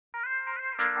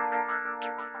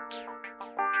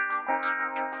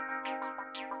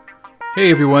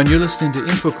Hey everyone, you're listening to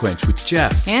InfoQuench with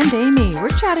Jeff. And Amy. We're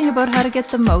chatting about how to get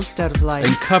the most out of life.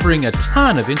 And covering a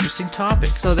ton of interesting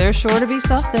topics. So there's sure to be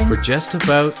something. For just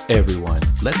about everyone.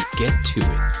 Let's get to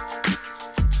it.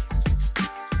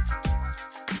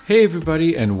 Hey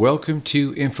everybody, and welcome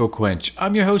to InfoQuench.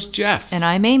 I'm your host, Jeff. And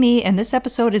I'm Amy, and this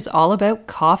episode is all about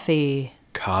coffee.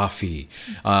 Coffee.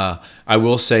 I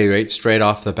will say right straight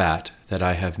off the bat that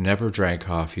I have never drank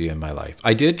coffee in my life.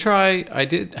 I did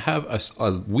have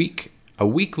a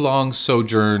week-long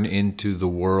sojourn into the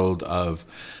world of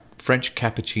French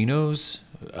cappuccinos,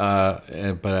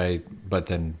 but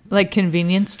then like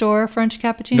convenience store French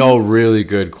cappuccinos? No, really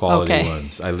good quality Okay.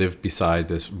 ones. I lived beside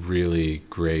this really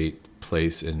great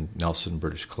place in Nelson,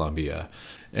 British Columbia.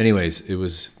 Anyways, it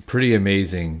was pretty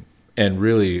amazing and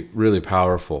really, really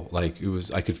powerful. Like it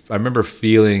was, I remember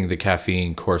feeling the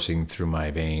caffeine coursing through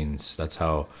my veins. That's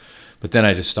how. But then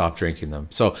I just stopped drinking them.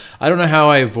 So I don't know how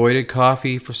I avoided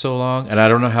coffee for so long. And I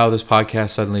don't know how this podcast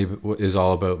suddenly is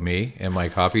all about me and my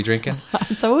coffee drinking.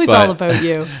 It's always all about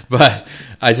you. But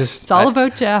It's all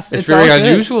about Jeff. It's very all good.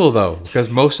 unusual, though,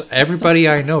 because everybody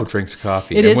I know drinks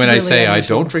coffee. It and is when I really say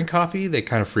unusual. I don't drink coffee, they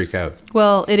kind of freak out.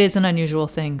 Well, it is an unusual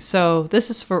thing. So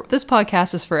this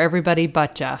podcast is for everybody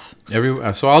but Jeff.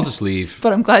 So I'll just leave.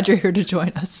 But I'm glad you're here to join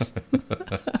us.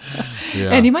 Yeah.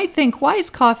 And you might think, why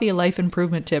is coffee a life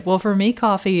improvement tip? Well, for me,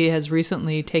 coffee has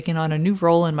recently taken on a new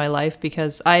role in my life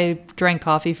because I drank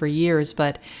coffee for years,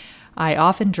 but I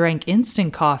often drank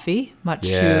instant coffee, much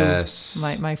Yes.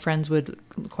 to my friends would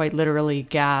quite literally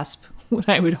gasp when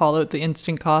I would haul out the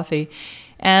instant coffee.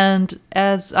 And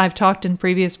as I've talked in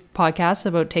previous podcasts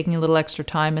about taking a little extra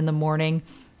time in the morning,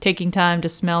 taking time to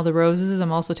smell the roses,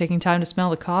 I'm also taking time to smell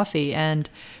the coffee and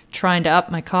trying to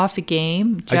up my coffee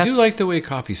game. I do like the way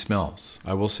coffee smells.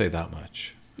 I will say that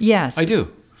much. Yes. I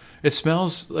do. It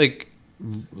smells like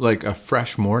a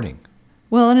fresh morning.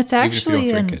 Well, and it's Even if you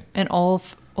actually don't drink an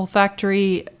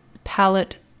olfactory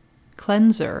palate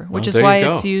cleanser, which is there why you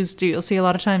go. it's used. You'll see a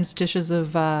lot of times dishes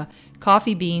of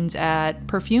coffee beans at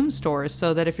perfume stores,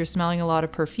 so that if you're smelling a lot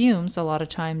of perfumes, a lot of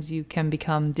times you can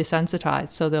become desensitized.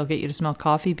 So they'll get you to smell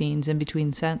coffee beans in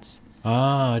between scents.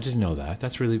 Ah, I didn't know that.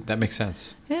 That makes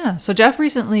sense. Yeah. So Jeff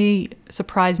recently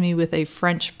surprised me with a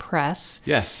French press.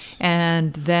 Yes.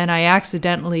 And then I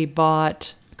accidentally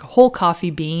bought whole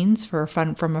coffee beans from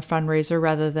a fundraiser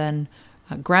rather than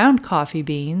ground coffee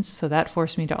beans. So that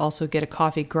forced me to also get a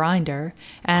coffee grinder.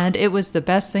 And it was the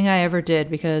best thing I ever did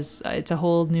because it's a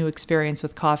whole new experience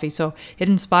with coffee. So it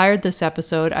inspired this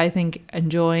episode. I think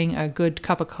enjoying a good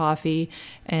cup of coffee,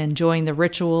 enjoying the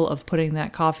ritual of putting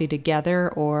that coffee together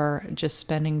or just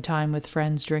spending time with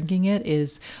friends drinking it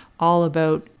is all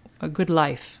about a good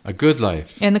life. A good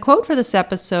life. And the quote for this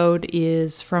episode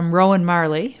is from Rowan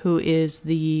Marley, who is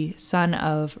the son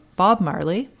of Bob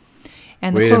Marley.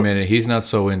 And Wait a minute. He's not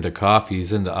so into coffee.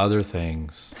 He's into other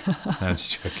things. I'm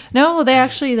just joking. No,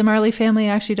 the Marley family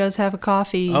actually does have a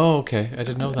coffee. Oh, okay. I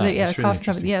didn't know that. Yeah, That's really coffee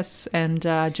interesting. company. Yes,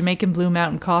 and Jamaican Blue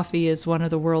Mountain coffee is one of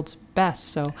the world's best.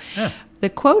 So Yeah. the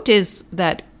quote is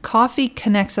that coffee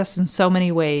connects us in so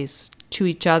many ways, to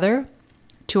each other,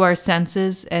 to our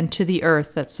senses, and to the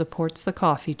earth that supports the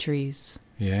coffee trees.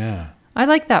 Yeah. I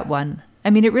like that one.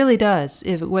 I mean, it really does.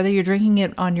 Whether you're drinking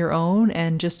it on your own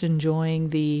and just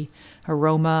enjoying the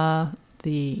aroma,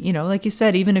 like you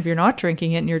said, even if you're not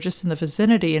drinking it and you're just in the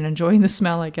vicinity and enjoying the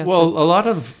smell, I guess. Well, a lot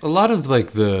of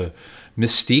like the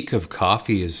mystique of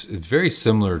coffee is very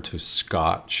similar to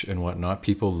scotch and whatnot.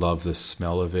 People love the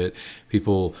smell of it.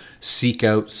 People seek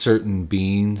out certain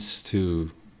beans to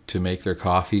make their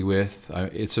coffee with.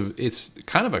 It's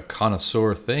kind of a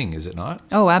connoisseur thing, is it not?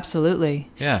 Oh, absolutely.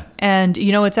 Yeah. And,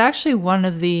 it's actually one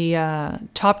of the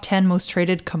top 10 most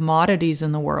traded commodities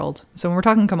in the world. So when we're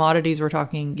talking commodities, we're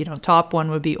talking, top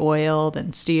one would be oil,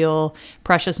 then steel,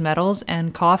 precious metals,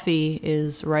 and coffee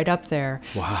is right up there.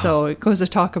 Wow. So it goes to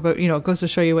talk about, it goes to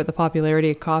show you what the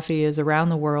popularity of coffee is around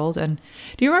the world. And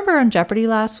do you remember on Jeopardy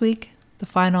last week, the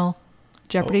final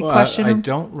Jeopardy question? I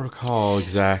don't recall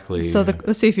exactly. So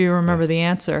let's see if you remember the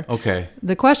answer. Okay.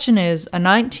 The question is, a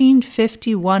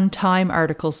 1951 Time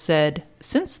article said,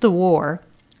 since the war,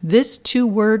 this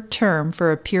two-word term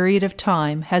for a period of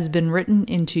time has been written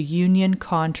into union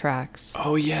contracts.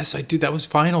 Oh, yes, I do. That was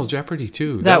Final Jeopardy,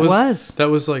 too. That was. That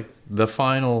was like the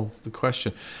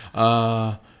question.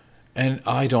 And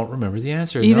I don't remember the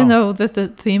answer. Even no. though the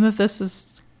theme of this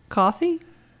is coffee?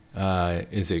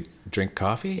 Is it drink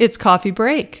coffee? It's coffee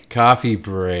break. Coffee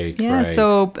break, Yeah, right.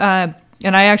 so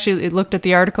And I actually looked at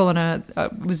the article, and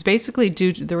it was basically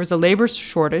there was a labor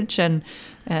shortage, and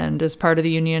as part of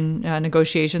the union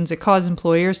negotiations, it caused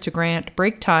employers to grant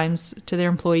break times to their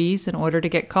employees in order to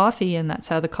get coffee, and that's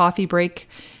how the coffee break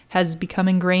has become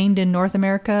ingrained in North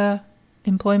America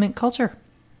employment culture.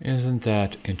 Isn't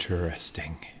that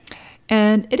interesting?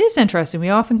 And it is interesting. We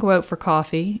often go out for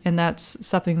coffee, and that's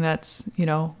something that's, do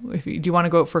you want to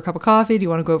go out for a cup of coffee? Do you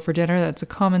want to go out for dinner? That's a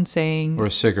common saying. Or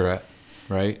a cigarette,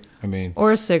 right? I mean,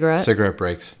 or a cigarette. Cigarette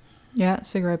breaks. Yeah,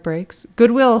 cigarette breaks.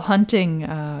 Good Will Hunting,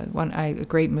 a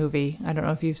great movie. I don't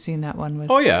know if you've seen that one.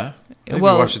 Oh, yeah. Maybe we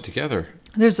watched it together.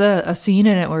 There's a scene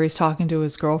in it where he's talking to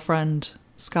his girlfriend,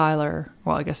 Skylar.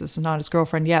 Well, I guess it's not his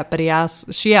girlfriend yet, but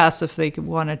she asked if they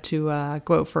wanted to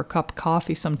go out for a cup of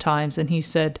coffee sometimes, and he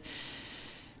said,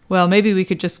 well, maybe we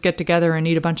could just get together and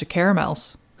eat a bunch of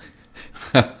caramels.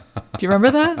 Do you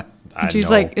remember that? And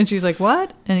she's like,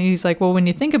 what? And he's like, well, when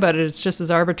you think about it, it's just as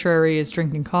arbitrary as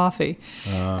drinking coffee.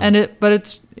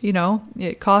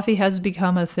 Coffee has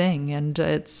become a thing, and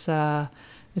it's a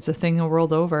thing the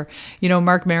world over.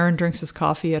 Mark Maron drinks his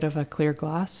coffee out of a clear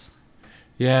glass.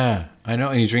 Yeah, I know.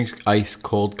 And he drinks ice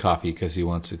cold coffee because he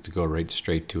wants it to go right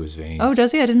straight to his veins. Oh,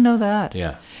 does he? I didn't know that.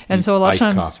 Yeah. And so a lot of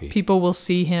times people will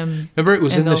see him. Remember, it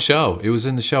was in the show. It was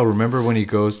in the show. Remember when he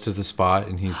goes to the spot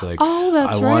and he's like, oh,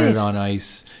 that's right. I want it on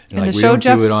ice. And in like, the we show,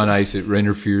 don't do it on ice. It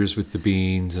interferes with the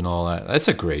beans and all that. That's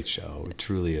a great show. It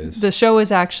truly is. The show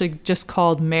is actually just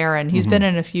called Maron. He's been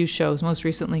in a few shows, most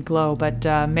recently Glow. But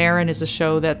Maron is a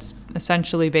show that's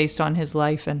essentially based on his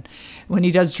life. And when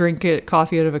he does drink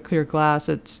coffee out of a clear glass,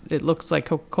 it looks like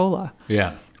Coca-Cola.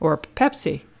 Yeah. Or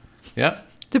Pepsi. Yeah.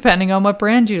 Depending on what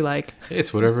brand you like.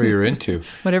 It's whatever you're into.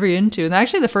 Whatever you're into. And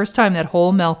actually the first time that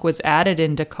whole milk was added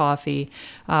into coffee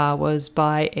was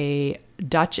by a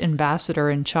Dutch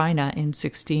ambassador in China in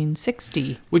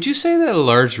 1660. Would you say that a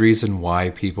large reason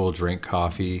why people drink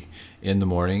coffee in the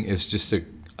morning is just to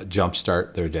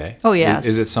jumpstart their day? Oh, yes.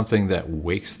 Is it something that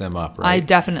wakes them up, right? I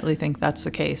definitely think that's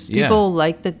the case. People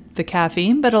like the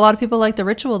caffeine, but a lot of people like the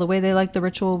ritual, the way they like the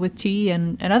ritual with tea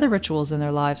and other rituals in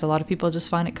their lives. A lot of people just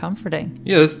find it comforting.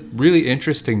 Yeah, that's really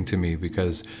interesting to me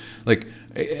because,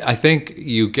 I think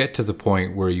you get to the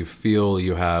point where you feel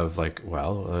you have,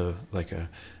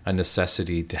 a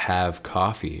necessity to have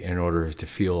coffee in order to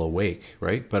feel awake,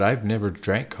 right? But I've never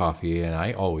drank coffee, and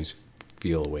I always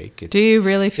feel awake. Do you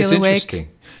really feel awake? It's interesting.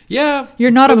 Yeah. You're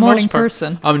not a morning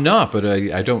person. I'm not, but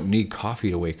I don't need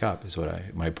coffee to wake up is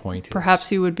what my point is.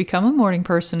 Perhaps you would become a morning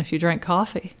person if you drank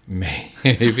coffee.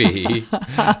 Maybe.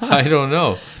 I don't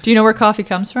know. Do you know where coffee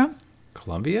comes from?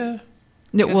 Colombia?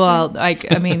 Well,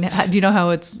 I mean, do you know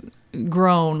how it's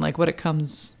grown, like what it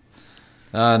comes...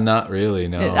 Not really,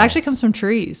 no. It actually comes from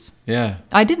trees. Yeah.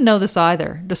 I didn't know this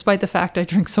either. Despite the fact I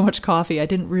drink so much coffee, I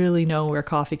didn't really know where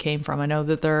coffee came from. I know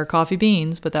that there are coffee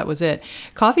beans, but that was it.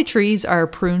 Coffee trees are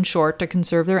pruned short to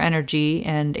conserve their energy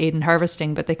and aid in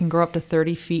harvesting, but they can grow up to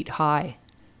 30 feet high,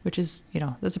 which is,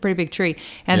 that's a pretty big tree.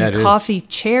 And the coffee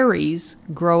cherries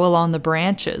grow along the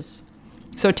branches.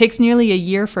 So it takes nearly a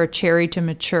year for a cherry to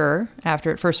mature after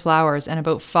it first flowers, and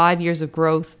about 5 years of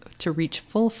growth to reach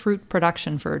full fruit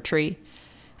production for a tree.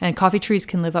 And coffee trees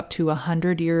can live up to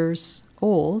 100 years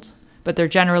old, but they're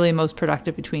generally most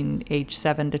productive between age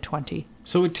 7 to 20.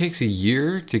 So it takes a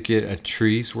year to get a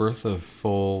tree's worth of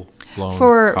full-blown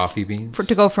coffee beans?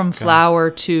 To go from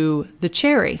flower to the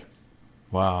cherry.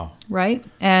 Wow. Right?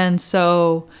 And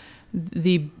so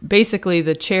basically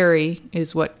the cherry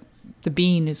is what the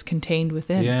bean is contained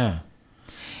within. Yeah.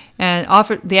 And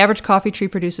the average coffee tree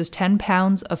produces 10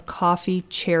 pounds of coffee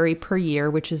cherry per year,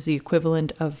 which is the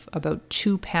equivalent of about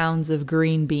 2 pounds of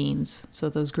green beans. So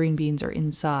those green beans are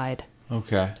inside.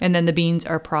 Okay. And then the beans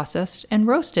are processed and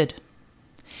roasted.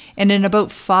 And in about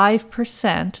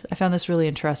 5%, I found this really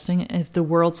interesting, of the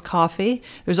world's coffee,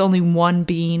 there's only one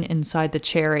bean inside the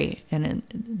cherry. And in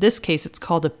this case, it's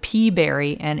called a pea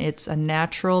berry, and it's a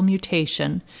natural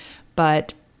mutation.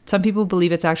 But some people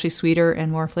believe it's actually sweeter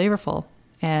and more flavorful.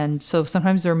 And so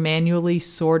sometimes they're manually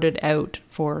sorted out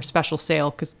for special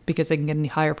sale because they can get a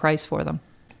higher price for them.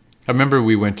 I remember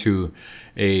we went to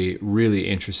a really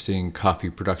interesting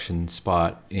coffee production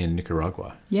spot in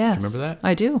Nicaragua. Yes. Do you remember that?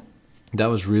 I do. That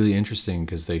was really interesting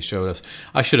because they showed us.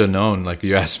 I should have known, like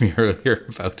you asked me earlier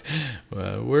about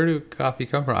where do coffee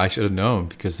come from. I should have known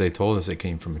because they told us it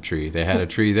came from a tree. They had a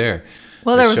tree there.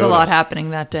 Well, there was a lot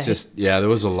happening that day. There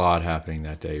was a lot happening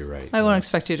that day. You're right. I won't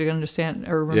expect you to understand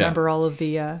or remember all of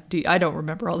the. I don't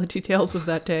remember all the details of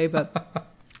that day, but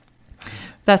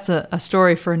that's a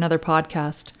story for another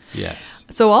podcast. Yes.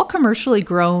 So all commercially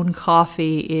grown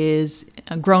coffee is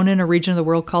grown in a region of the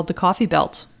world called the Coffee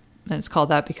Belt. And it's called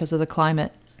that because of the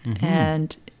climate. Mm-hmm.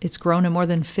 And it's grown in more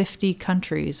than 50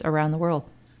 countries around the world.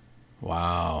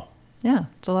 Wow. Yeah,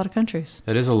 it's a lot of countries.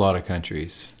 That is a lot of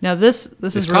countries. Now this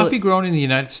Is is coffee really, grown in the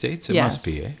United States? It Yes. must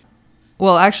be, eh?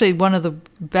 well, actually, one of the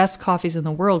best coffees in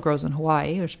the world grows in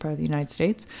Hawaii, which is part of the United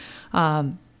States.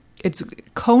 It's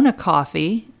Kona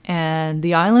coffee, and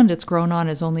the island it's grown on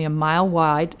is only a mile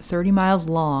wide, 30 miles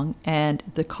long, and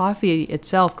the coffee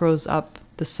itself grows up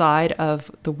the side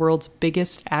of the world's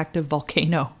biggest active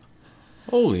volcano.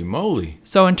 Holy moly.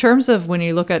 So in terms of when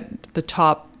you look at the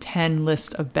top 10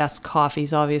 list of best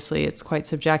coffees, obviously it's quite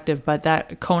subjective, but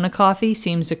that Kona coffee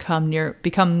seems to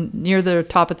become near the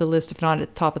top of the list, if not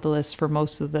at the top of the list for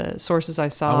most of the sources I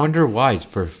saw. I wonder why.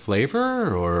 For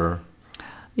flavor or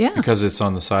Yeah. because it's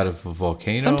on the side of a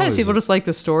volcano? Sometimes Is people it- just like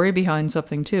the story behind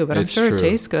something too, but I'm It's sure true. it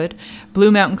tastes good. Blue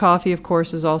Mountain Coffee, of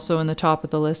course, is also in the top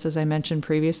of the list, as I mentioned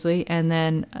previously. And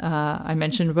then I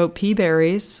mentioned about pea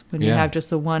berries when you Yeah. have just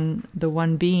the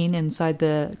one bean inside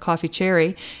the coffee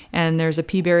cherry. And there's a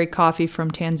pea berry coffee from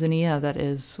Tanzania that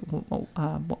is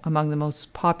among the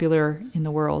most popular in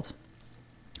the world.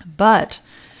 But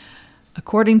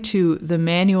according to the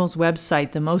manual's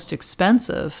website, the most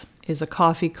expensive is a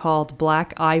coffee called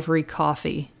Black Ivory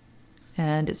Coffee.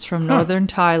 And it's from northern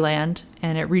Thailand,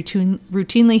 and it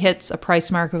routinely hits a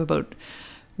price mark of about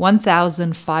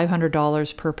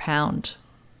 $1,500 per pound.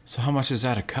 So how much is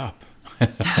that a cup?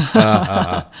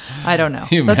 I don't know.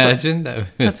 Can you imagine?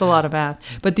 That's a lot of math.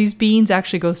 But these beans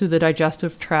actually go through the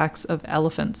digestive tracts of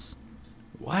elephants.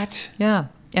 What? Yeah.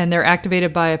 And they're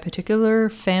activated by a particular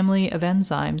family of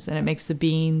enzymes, and it makes the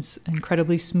beans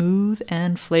incredibly smooth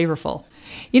and flavorful.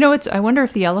 You know, I wonder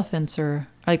if the elephants are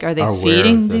they Are aware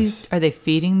feeding of these? this. Are they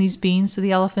feeding these beans to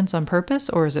the elephants on purpose,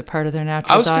 or is it part of their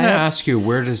natural I was going diet? to ask you,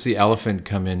 where does the elephant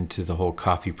come into the whole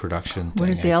coffee production thing? Where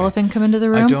does the I think? elephant come into the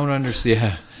room? I don't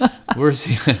understand. Where's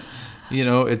the... You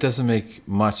know, it doesn't make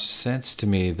much sense to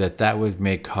me that would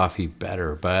make coffee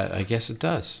better, but I guess it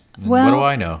does. And what do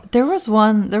I know? There was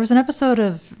an episode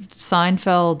of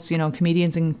Seinfeld's,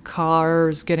 comedians in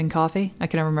cars getting coffee. I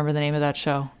can never remember the name of that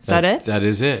show. Is that it? That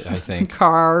is it, I think.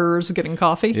 Cars getting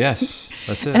coffee? Yes,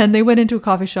 that's it. And they went into a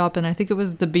coffee shop, and I think it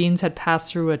was the beans had passed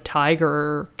through a tiger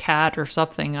or cat or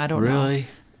something. I don't know. Really?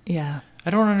 Yeah. I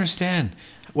don't understand.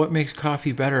 What makes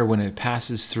coffee better when it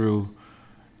passes through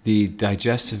the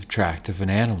digestive tract of an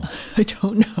animal? I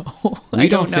don't know. I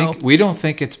don't know. We don't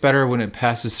think it's better when it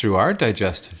passes through our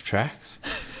digestive tracts,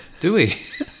 do we?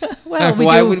 Well, we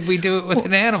Why do would we do it with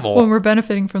an animal? when we're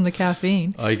benefiting from the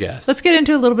caffeine. I guess. Let's get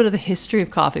into a little bit of the history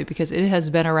of coffee, because it has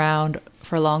been around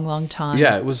for a long, long time.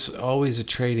 Yeah, it was always a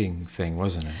trading thing,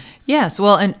 wasn't it? Yes,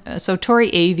 well, and so Tori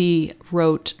Avey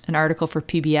wrote an article for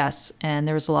PBS, and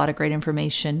there was a lot of great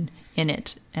information in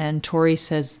it. And Tori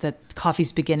says that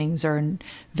coffee's beginnings are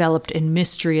enveloped in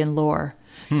mystery and lore.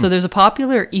 So there's a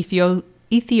popular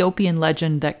Ethiopian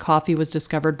legend that coffee was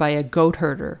discovered by a goat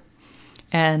herder.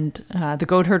 And the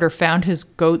goat herder found his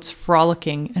goats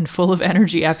frolicking and full of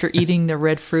energy after eating the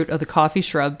red fruit of the coffee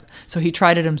shrub. So he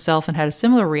tried it himself and had a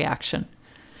similar reaction.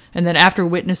 And then after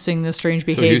witnessing the strange So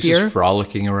he was behavior, just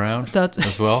frolicking around That's-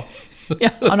 as well,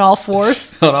 yeah, on all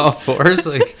fours, on all fours,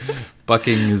 like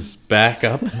bucking his back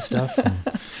up and stuff, and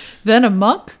then a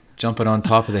monk jumping on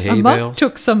top of the hay A monk bales.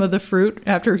 took some of the fruit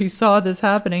after he saw this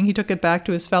happening. He took it back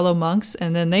to his fellow monks,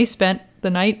 and then they spent the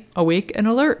night awake and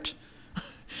alert,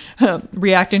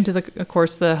 reacting to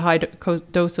the high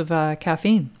dose of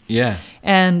caffeine. Yeah.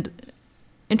 And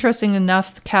interesting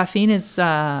enough, caffeine is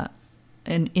an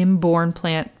inborn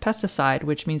plant pesticide,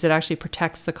 which means it actually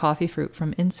protects the coffee fruit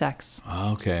from insects.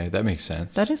 Okay, that makes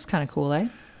sense. That is kind of cool, eh?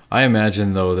 I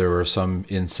imagine, though, there were some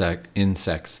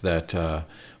insects that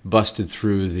busted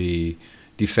through the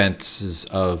defenses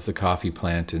of the coffee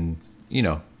plant and,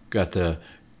 got the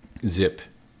zip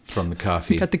from the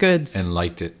coffee. Got the goods. And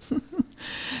liked it.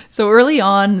 So early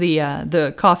on,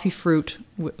 the coffee fruit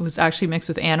was actually mixed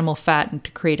with animal fat and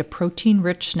to create a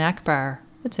protein-rich snack bar.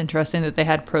 It's interesting that they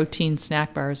had protein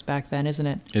snack bars back then, isn't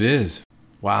it? It is.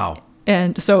 Wow.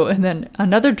 And then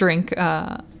another drink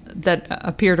that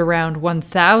appeared around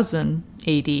 1000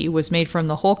 AD was made from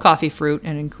the whole coffee fruit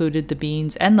and included the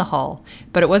beans and the hull.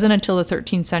 But it wasn't until the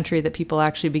 13th century that people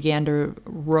actually began to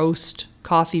roast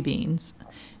coffee beans,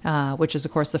 which is,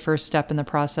 of course, the first step in the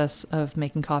process of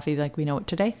making coffee like we know it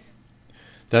today.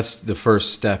 That's the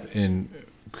first step in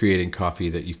creating coffee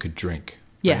that you could drink.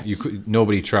 Yes.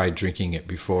 Nobody tried drinking it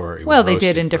before. It Well, was they did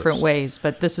roasted in different first. ways,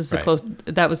 but this is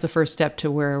that was the first step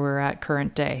to where we're at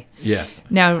current day. Yeah.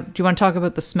 Now, do you want to talk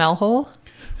about the smell hole?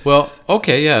 Well,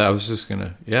 okay, yeah, I was just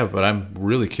but I'm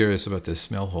really curious about this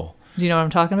smell hole. Do you know what I'm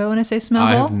talking about when I say smell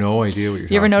I hole? have no idea what you're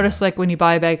talking You ever about. notice, like, when you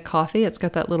buy a bag of coffee, it's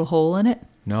got that little hole in it?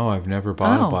 No, I've never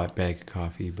bought Oh. a bag of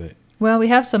coffee, but Well, we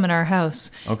have some in our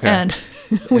house. okay. And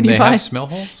when And you they buy, have smell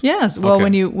holes? yes. Well,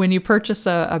 Okay. when you purchase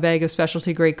a bag of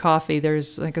specialty grade coffee,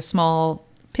 there's like a small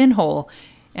pinhole,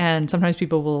 and sometimes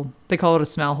they call it a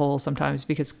smell hole sometimes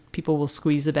because people will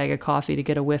squeeze a bag of coffee to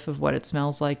get a whiff of what it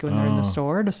smells like when they're in the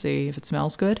store to see if it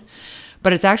smells good.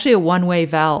 But it's actually a one-way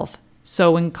valve.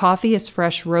 So when coffee is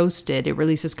fresh roasted, it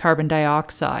releases carbon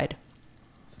dioxide.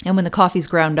 And when the coffee's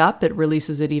ground up, it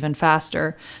releases it even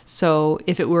faster. So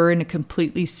if it were in a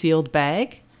completely sealed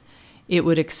bag, it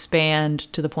would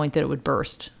expand to the point that it would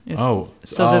burst.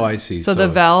 I see. So the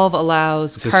valve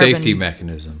allows It's a safety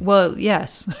mechanism. Well,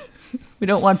 yes. We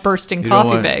don't want bursting You don't coffee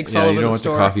want- bags yeah, all you over don't the want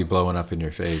store. the coffee blowing up in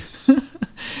your face.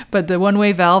 But the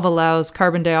one-way valve allows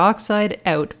carbon dioxide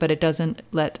out, but it doesn't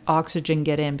let oxygen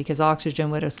get in because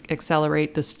oxygen would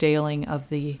accelerate the staling of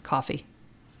the coffee.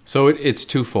 So it's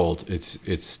twofold. It's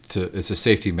a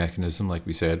safety mechanism, like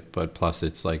we said, but plus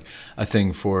it's like a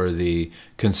thing for the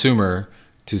consumer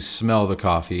to smell the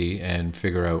coffee and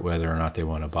figure out whether or not they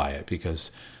want to buy it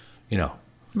because,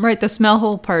 Right, the smell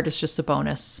hole part is just a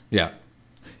bonus. yeah.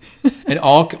 And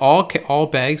all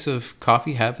bags of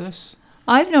coffee have this.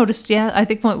 I've noticed, yeah. I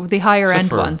think the higher Except end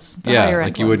for- ones. The yeah, higher like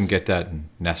end you ones. wouldn't get that in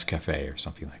Nescafe or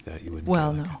something like that. You wouldn't.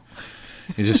 Well, get no.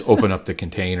 You just open up the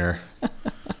container.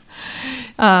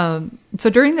 So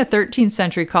during the 13th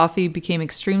century, coffee became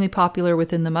extremely popular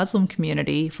within the Muslim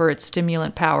community for its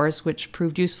stimulant powers, which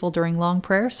proved useful during long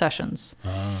prayer sessions.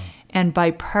 And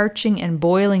by parching and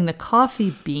boiling the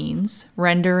coffee beans,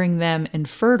 rendering them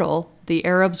infertile, the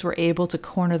Arabs were able to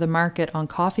corner the market on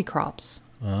coffee crops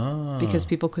because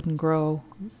people couldn't grow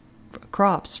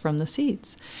crops from the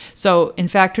seeds. So, in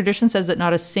fact, tradition says that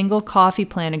not a single coffee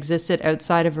plant existed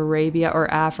outside of Arabia or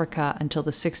Africa until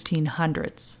the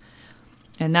 1600s.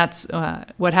 And that's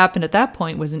what happened at that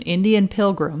point was an Indian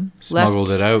pilgrim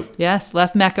Smuggled it out.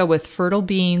 left Mecca with fertile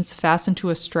beans fastened to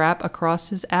a strap across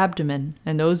his abdomen,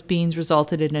 and those beans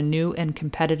resulted in a new and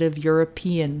competitive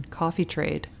European coffee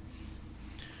trade.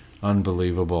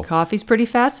 Unbelievable. Coffee's pretty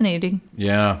fascinating.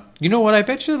 Yeah. You know what? I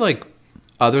bet you like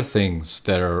other things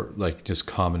that are like just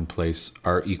commonplace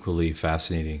are equally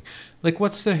fascinating. Like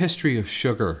what's the history of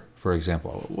sugar, for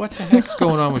example? What the heck's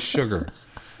going on with sugar?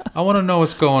 I want to know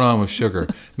what's going on with sugar.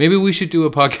 Maybe we should do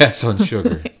a podcast on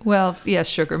sugar. Well, yes,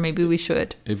 sugar, maybe we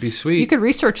should. It'd be sweet. You could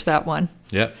research that one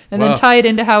Yeah. and then tie it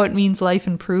into how it means life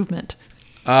improvement.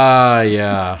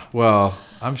 Yeah. Well,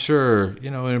 I'm sure, it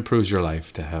improves your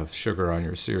life to have sugar on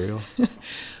your cereal.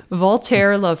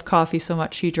 Voltaire loved coffee so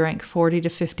much he drank 40 to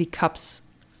 50 cups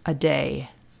a day.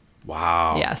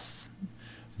 Wow. Yes.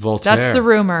 Voltaire. That's the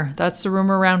rumor. That's the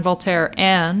rumor around Voltaire.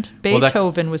 And Well,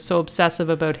 Beethoven was so obsessive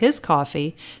about his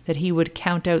coffee that he would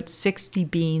count out 60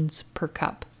 beans per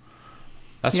cup.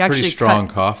 That's He'd pretty actually strong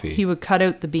cut- coffee. He would cut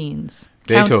out the beans.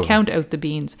 Beethoven. Count out the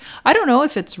beans. I don't know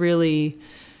if it's really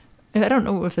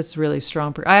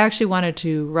strong. I actually wanted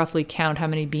to roughly count how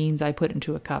many beans I put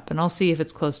into a cup, and I'll see if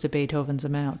it's close to Beethoven's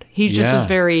amount. He just was Yeah.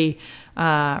 very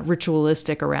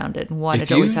ritualistic around it and wanted If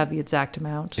to always you- have the exact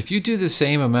amount. If you do the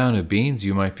same amount of beans,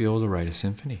 you might be able to write a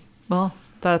symphony. Well,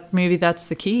 maybe that's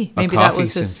the key. A Maybe that coffee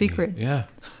was his symphony. secret. Yeah.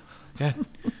 Yeah.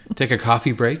 Take a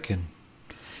coffee break and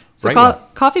So write one.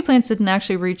 coffee plants didn't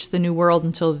actually reach the New World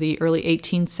until the early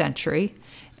 18th century,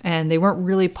 and they weren't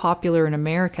really popular in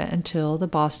America until the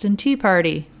Boston Tea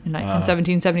Party in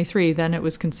 1773. Then it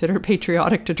was considered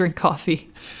patriotic to drink coffee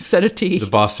instead of tea. The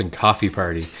Boston Coffee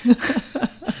Party.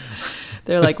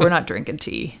 They're like, we're not drinking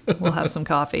tea. We'll have some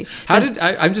coffee.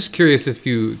 I'm just curious if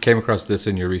you came across this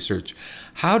in your research.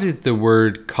 How did the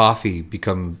word coffee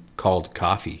become called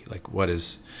coffee? Like,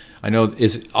 I know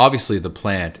is obviously the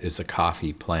plant is a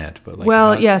coffee plant, but like,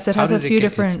 Well, yes, it how has a did few get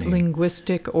its different name?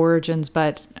 linguistic origins,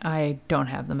 but I don't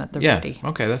have them at the Yeah. ready.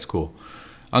 Okay, that's cool.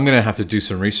 I'm gonna have to do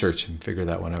some research and figure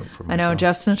that one out for I myself. know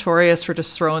Jeff's notorious for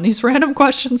just throwing these random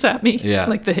questions at me. Yeah.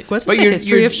 Like what's But the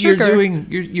history of sugar?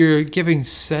 You're giving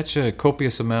such a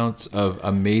copious amounts of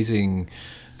amazing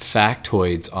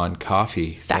factoids on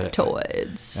coffee. that-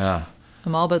 Factoids. Yeah.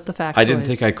 I'm all about the factoids. I didn't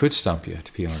think I could stump you,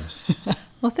 to be honest.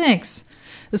 Well, thanks.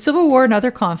 The Civil War and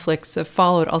other conflicts that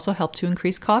followed also helped to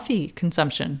increase coffee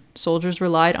consumption. Soldiers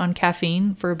relied on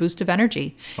caffeine for a boost of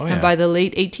energy. Oh, yeah. And by the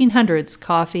late 1800s,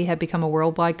 coffee had become a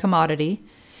worldwide commodity.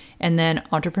 And then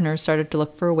entrepreneurs started to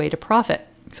look for a way to profit.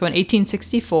 So in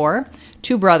 1864,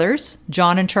 two brothers,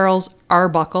 John and Charles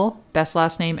Arbuckle, best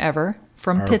last name ever,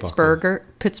 from Arbuckle.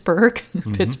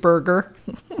 Pittsburgh.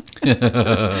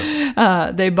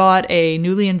 They bought a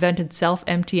newly invented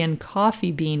self-emptying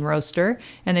coffee bean roaster,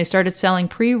 and they started selling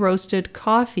pre-roasted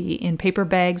coffee in paper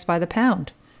bags by the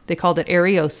pound. They called it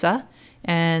Ariosa,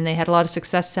 and they had a lot of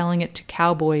success selling it to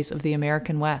cowboys of the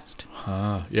American West.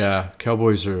 Yeah,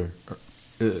 cowboys are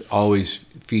always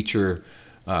feature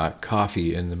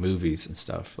coffee in the movies and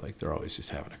stuff. Like they're always just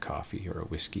having a coffee or a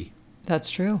whiskey. That's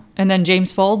true. And then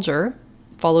James Folger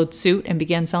followed suit and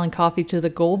began selling coffee to the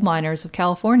gold miners of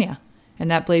California. And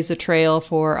that blazed a trail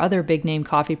for other big-name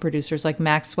coffee producers like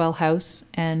Maxwell House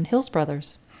and Hills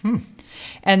Brothers.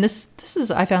 And this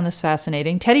is, I found this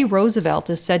fascinating. Teddy Roosevelt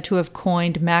is said to have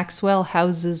coined Maxwell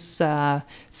House's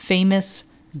famous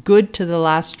 "good to the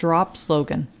last drop"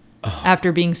 slogan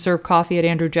after being served coffee at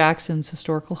Andrew Jackson's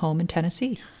historical home in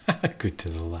Tennessee. Good to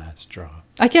the last drop.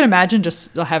 I can't imagine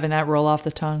just having that roll off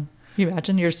the tongue. Can you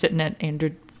imagine you're sitting at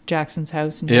Andrew Jackson's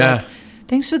house and you're like,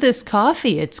 thanks for this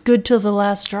coffee. It's good till the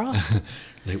last drop.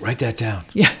 Like, write that down.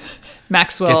 Yeah.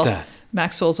 Maxwell. Get that.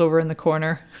 Maxwell's over in the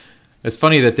corner. It's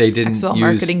funny that they didn't Maxwell use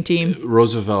marketing team.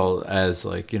 Roosevelt as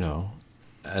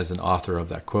as an author of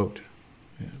that quote.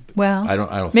 Well, I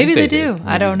don't maybe think they do. did.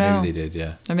 I don't know. Maybe they did,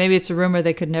 yeah. Or maybe it's a rumor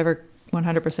they could never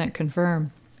 100%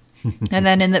 confirm. And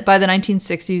then by the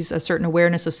 1960s, a certain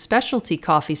awareness of specialty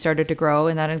coffee started to grow,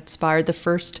 and that inspired the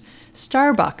first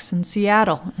Starbucks in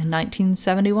Seattle in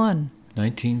 1971.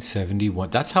 1971.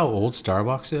 That's how old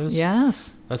Starbucks is?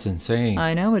 Yes. That's insane.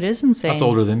 I know, it is insane. That's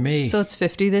older than me. So it's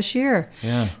 50 this year.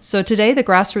 Yeah. So today, the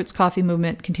grassroots coffee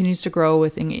movement continues to grow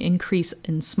with an increase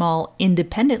in small,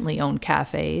 independently owned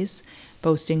cafes,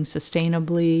 boasting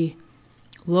sustainably,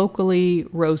 locally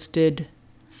roasted,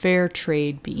 fair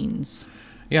trade beans.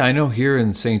 Yeah, I know here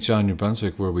in St. John, New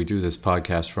Brunswick, where we do this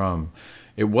podcast from,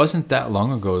 it wasn't that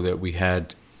long ago that we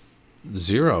had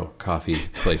 0 coffee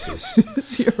places.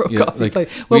 0 Yeah, coffee like,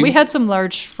 places. Well, we had some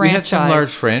large franchises. We had some large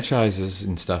franchises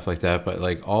and stuff like that, but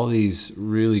like all these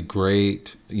really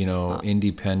great,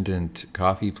 independent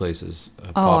coffee places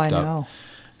popped up. Know.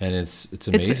 And it's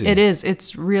amazing. It is.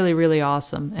 It's really, really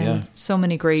awesome. And yeah. So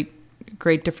many great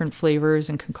different flavors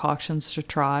and concoctions to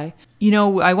try.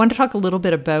 I want to talk a little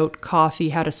bit about coffee,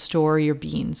 how to store your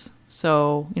beans.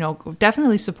 So,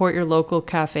 definitely support your local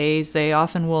cafes. They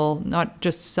often will not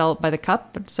just sell it by the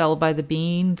cup, but sell it by the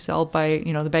bean, sell it by,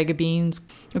 the bag of beans.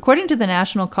 According to the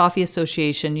National Coffee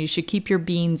Association, you should keep your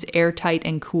beans airtight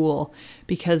and cool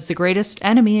because the greatest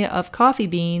enemy of coffee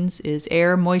beans is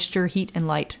air, moisture, heat, and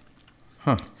light.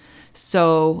 Huh.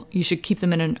 So you should keep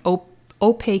them in an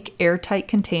opaque, airtight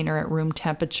container at room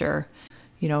temperature,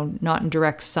 not in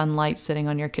direct sunlight sitting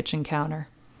on your kitchen counter.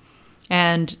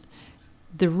 And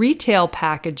the retail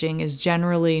packaging is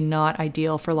generally not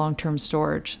ideal for long-term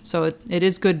storage. So it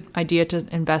is a good idea to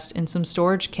invest in some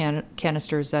storage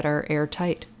canisters that are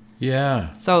airtight. Yeah.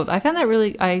 So I found that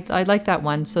really, I like that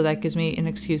one. So that gives me an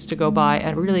excuse to go buy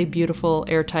a really beautiful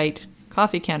airtight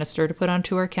coffee canister to put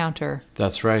onto our counter.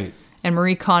 That's right. And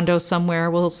Marie Kondo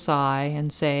somewhere will sigh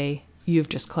and say, "You've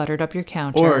just cluttered up your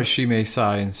counter." Or she may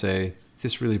sigh and say,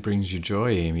 "This really brings you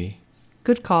joy, Amy."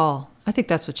 Good call. I think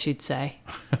that's what she'd say.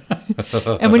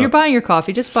 And when you're buying your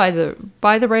coffee, just buy the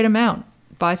right amount.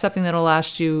 Buy something that'll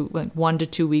last you like 1 to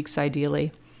 2 weeks,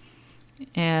 ideally.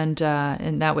 And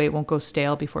that way it won't go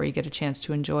stale before you get a chance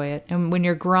to enjoy it. And when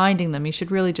you're grinding them, you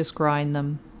should really just grind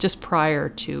them just prior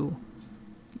to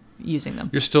using them.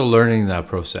 You're still learning that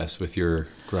process with your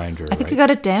grinder, I think I got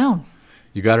it down.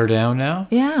 You got her down now?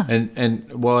 Yeah. And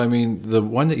well, I mean, the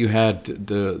one that you had,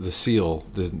 the seal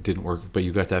didn't work, but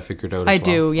you got that figured out as well? I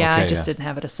do, yeah. Okay, I just didn't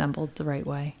have it assembled the right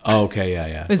way. Oh, okay,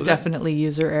 yeah. It was definitely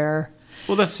user error.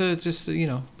 Well, that's just,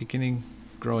 beginning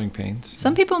growing pains.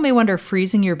 Some people may wonder if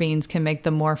freezing your beans can make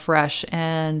them more fresh,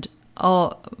 and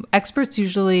experts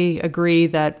usually agree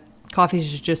that coffee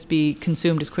should just be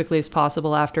consumed as quickly as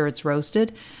possible after it's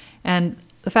roasted. And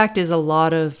the fact is, a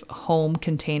lot of home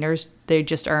containers, they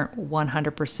just aren't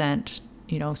 100%,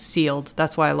 sealed.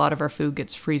 That's why a lot of our food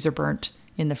gets freezer burnt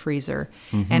in the freezer.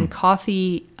 Mm-hmm. And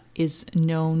coffee is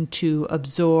known to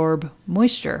absorb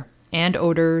moisture and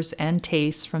odors and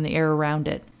tastes from the air around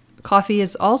it. Coffee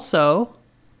is also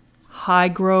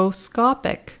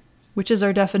hygroscopic, which is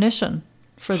our definition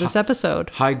for this episode.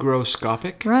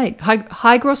 Hygroscopic? Right.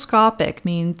 Hygroscopic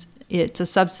means it's a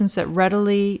substance that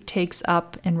readily takes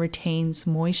up and retains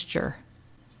moisture.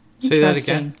 Say that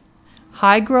again.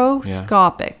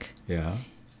 Hygroscopic. Yeah.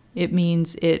 It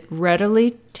means it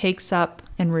readily takes up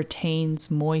and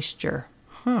retains moisture.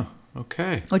 Huh.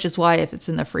 Okay. Which is why if it's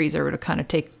in the freezer, it'll kind of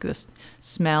take the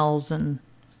smells and...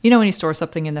 when you store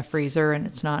something in the freezer and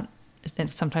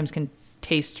it sometimes can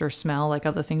taste or smell like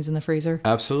other things in the freezer?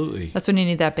 Absolutely. That's when you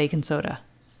need that baking soda.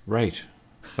 Right.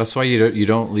 That's why you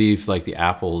don't leave like the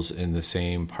apples in the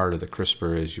same part of the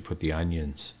crisper as you put the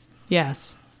onions.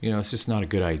 Yes. It's just not a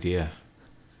good idea.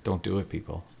 Don't do it,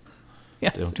 people.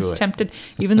 Yes, Don't do it's it. tempted.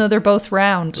 Even though they're both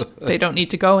round, they don't need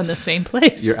to go in the same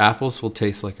place. Your apples will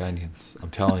taste like onions. I'm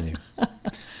telling you.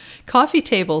 Coffee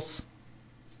tables.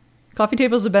 Coffee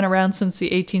tables have been around since the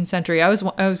 18th century. I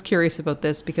was curious about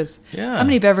this because Yeah. how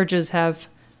many beverages have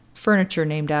furniture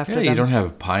named after Yeah, them? you don't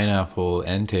have pineapple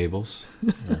end tables.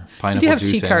 Or pineapple You do have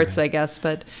juice tea end. carts, I guess,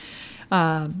 but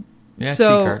Yeah,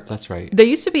 so tea carts. That's right. they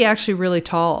used to be actually really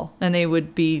tall, and they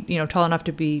would be, tall enough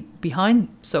to be behind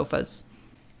sofas.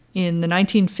 In the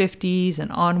 1950s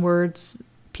and onwards,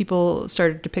 people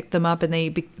started to pick them up, and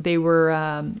they were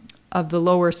of the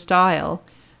lower style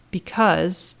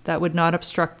because that would not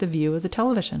obstruct the view of the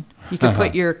television. You could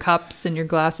put your cups and your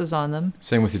glasses on them.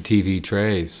 Same with the TV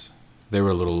trays. They were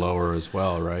a little lower as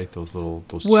well, right? Those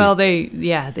Well, cheap.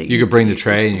 they You could bring the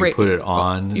tray and you right- put it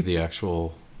on you- the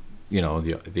actual,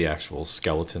 the actual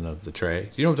skeleton of the tray.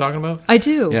 You know what I'm talking about? I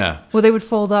do. Yeah. Well, they would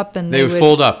fold up, and They would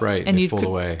fold up, right? and They you fold could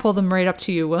away. pull them right up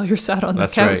to you while you're sat on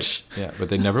That's the couch. right. Yeah, but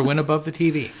they never went above the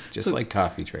TV, just So- like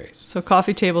coffee trays. So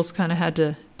coffee tables kind of had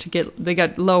to they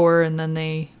got lower, and then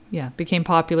they became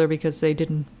popular because they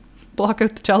didn't block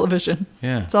out the television.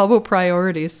 Yeah. It's all about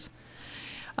priorities.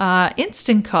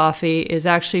 Instant coffee is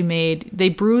actually made, they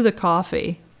brew the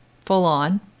coffee full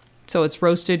on. So it's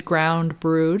roasted, ground,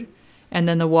 brewed, and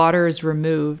then the water is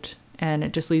removed and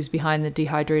it just leaves behind the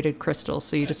dehydrated crystals.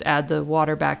 So you just add the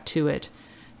water back to it.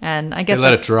 And I They guess let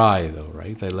it that's, dry, though,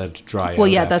 right? They let it dry. well,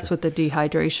 out yeah, after. that's what the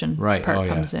dehydration Right. part Oh, yeah.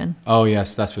 comes in. Oh,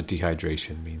 yes, that's what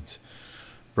dehydration means.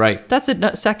 Right. That's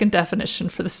a second definition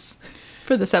for this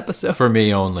episode. For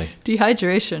me only.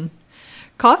 Dehydration.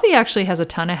 Coffee actually has a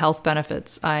ton of health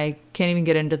benefits. I can't even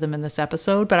get into them in this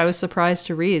episode, but I was surprised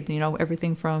to read,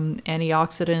 everything from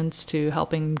antioxidants to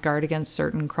helping guard against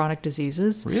certain chronic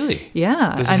diseases. Really?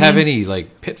 Yeah. Does it have any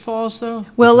pitfalls though?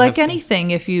 Well, Does it like have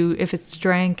anything, if it's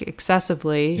drank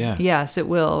excessively, Yeah. yes, it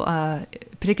will,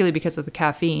 particularly because of the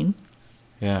caffeine.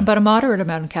 Yeah. But a moderate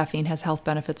amount of caffeine has health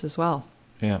benefits as well.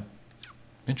 Yeah.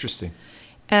 Interesting.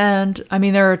 And I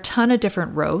mean, there are a ton of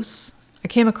different roasts. I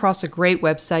came across a great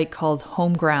website called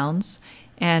Home Grounds,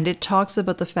 and it talks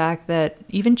about the fact that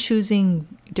even choosing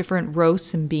different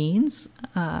roasts and beans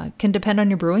can depend on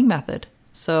your brewing method.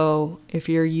 So if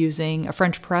you're using a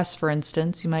French press, for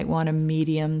instance, you might want a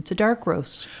medium to dark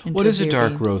roast. in What terms is a of your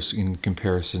dark beans. roast in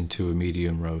comparison to a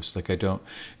medium roast?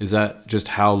 Is that just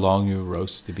how long you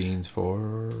roast the beans for?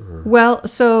 Or? Well,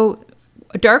 so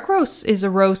a dark roast is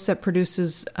a roast that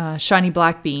produces shiny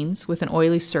black beans with an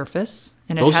oily surface,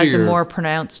 and it Those are has a your more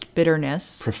pronounced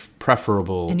bitterness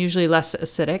Preferable and usually less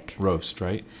acidic. roast,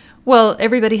 right? Well,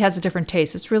 everybody has a different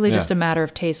taste. It's really just Yeah. a matter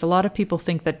of taste. A lot of people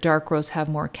think that dark roasts have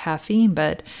more caffeine,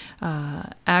 but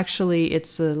actually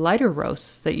it's the lighter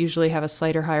roasts that usually have a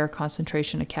slighter higher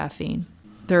concentration of caffeine.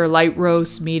 There are light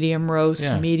roasts, medium roasts,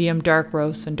 Yeah. medium dark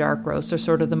roasts, and dark roasts are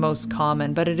sort of the most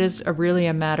common, but it is really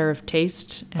a matter of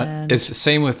taste. And It's the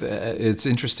same with. It's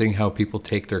interesting how people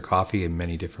take their coffee in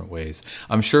many different ways.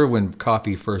 I'm sure when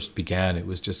coffee first began, it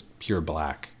was just pure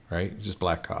black, right? Just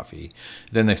black coffee.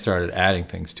 Then they started adding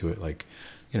things to it, like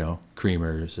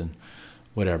creamers and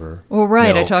whatever. Well,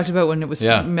 right. I milk. talked about when it was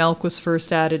Yeah. milk was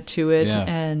first added to it, Yeah.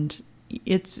 and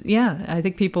I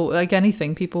think people, like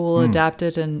anything, people will adapt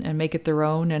it and make it their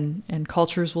own, and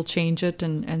cultures will change it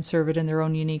and serve it in their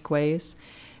own unique ways.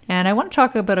 And I want to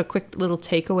talk about a quick little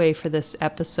takeaway for this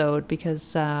episode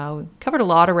because we covered a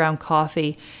lot around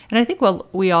coffee. And I think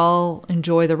we all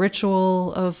enjoy the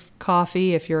ritual of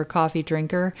coffee if you're a coffee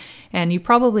drinker. And you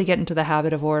probably get into the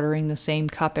habit of ordering the same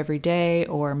cup every day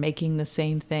or making the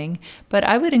same thing. But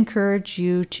I would encourage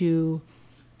you to,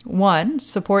 one,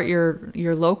 support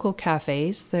your local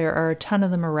cafes. There are a ton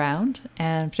of them around.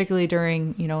 And particularly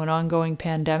during, an ongoing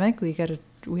pandemic, we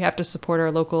have to support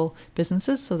our local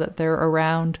businesses so that they're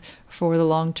around for the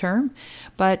long term.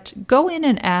 But go in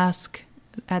and ask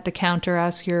at the counter,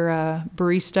 ask your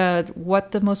barista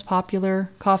what the most popular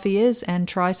coffee is and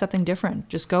try something different.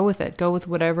 Just go with it. Go with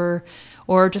whatever,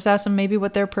 or just ask them maybe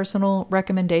what their personal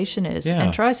recommendation is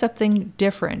and try something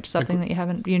different, something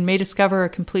that you may discover a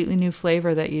completely new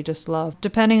flavor that you just love.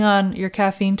 Depending on your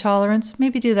caffeine tolerance,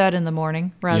 maybe do that in the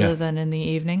morning rather than in the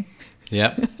evening.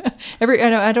 Yep.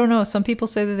 I don't know. Some people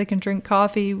say that they can drink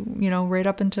coffee, right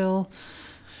up until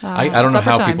I don't know supper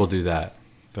how time. people do that,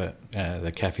 but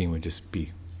the caffeine would just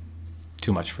be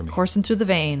too much for me. Coursing through the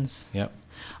veins. Yep.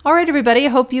 All right, everybody. I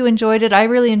hope you enjoyed it. I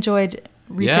really enjoyed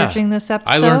researching this episode.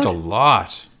 I learned a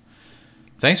lot.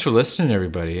 Thanks for listening,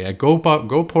 everybody. Go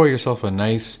pour yourself a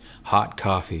nice hot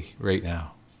coffee right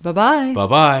now. Bye-bye.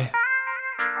 Bye-bye.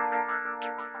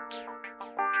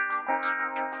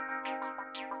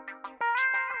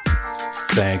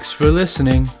 Thanks for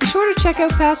listening. Be sure to check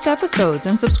out past episodes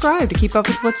and subscribe to keep up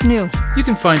with what's new. You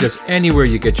can find us anywhere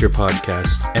you get your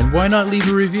podcast, and why not leave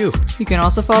a review? You can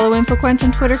also follow InfoQuench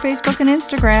on Twitter, Facebook, and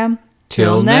Instagram.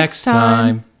 Till next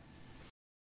time.